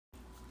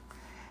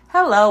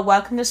Hello,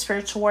 welcome to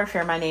Spiritual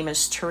Warfare. My name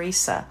is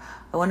Teresa.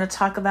 I want to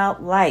talk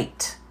about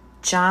light.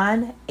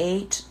 John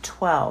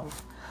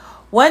 8:12.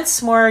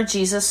 Once more,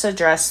 Jesus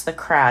addressed the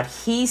crowd.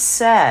 He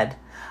said,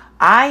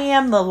 I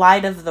am the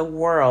light of the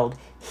world.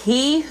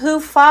 He who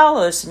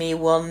follows me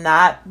will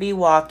not be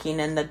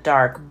walking in the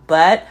dark,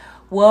 but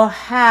will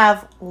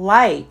have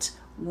light,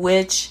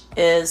 which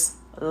is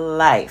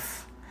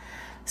life.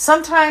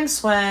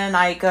 Sometimes when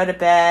I go to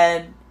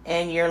bed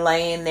and you're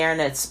laying there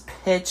and it's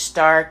pitch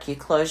dark, you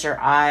close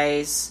your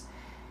eyes,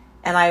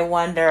 and I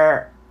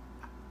wonder,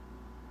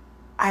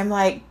 I'm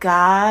like,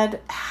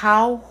 God,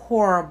 how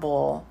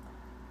horrible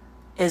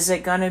is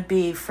it going to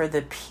be for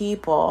the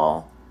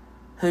people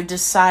who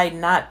decide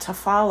not to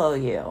follow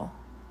you?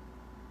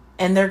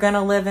 And they're going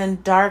to live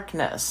in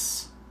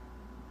darkness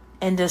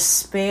and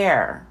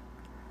despair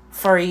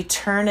for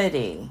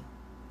eternity.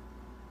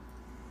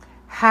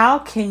 How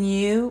can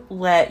you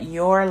let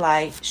your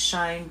light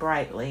shine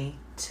brightly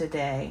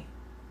today?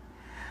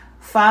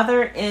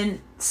 Father,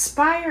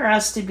 inspire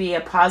us to be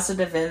a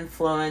positive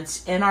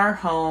influence in our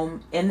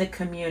home, in the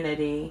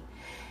community,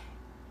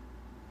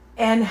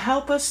 and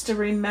help us to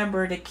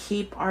remember to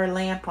keep our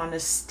lamp on a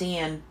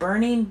stand,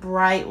 burning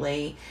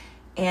brightly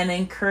and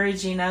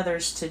encouraging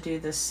others to do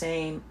the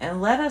same.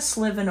 And let us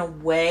live in a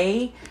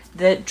way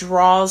that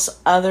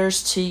draws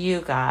others to you,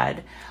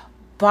 God.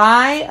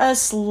 By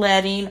us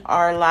letting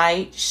our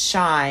light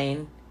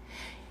shine,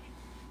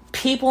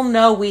 people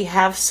know we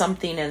have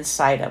something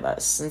inside of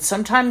us. And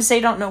sometimes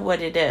they don't know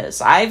what it is.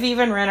 I've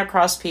even run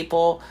across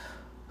people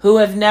who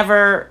have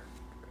never,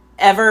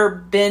 ever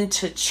been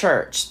to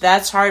church.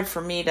 That's hard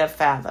for me to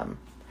fathom.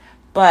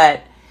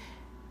 But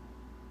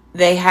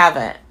they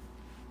haven't.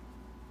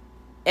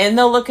 And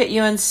they'll look at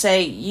you and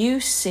say, you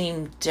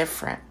seem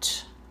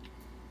different.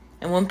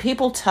 And when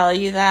people tell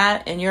you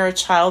that, and you're a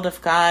child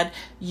of God,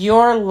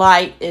 your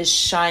light is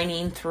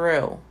shining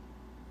through.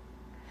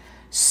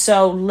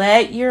 So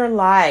let your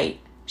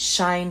light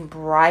shine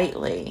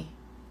brightly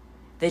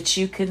that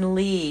you can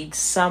lead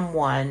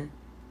someone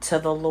to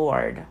the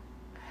Lord.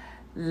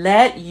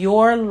 Let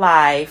your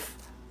life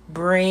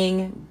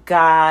bring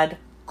God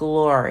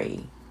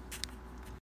glory.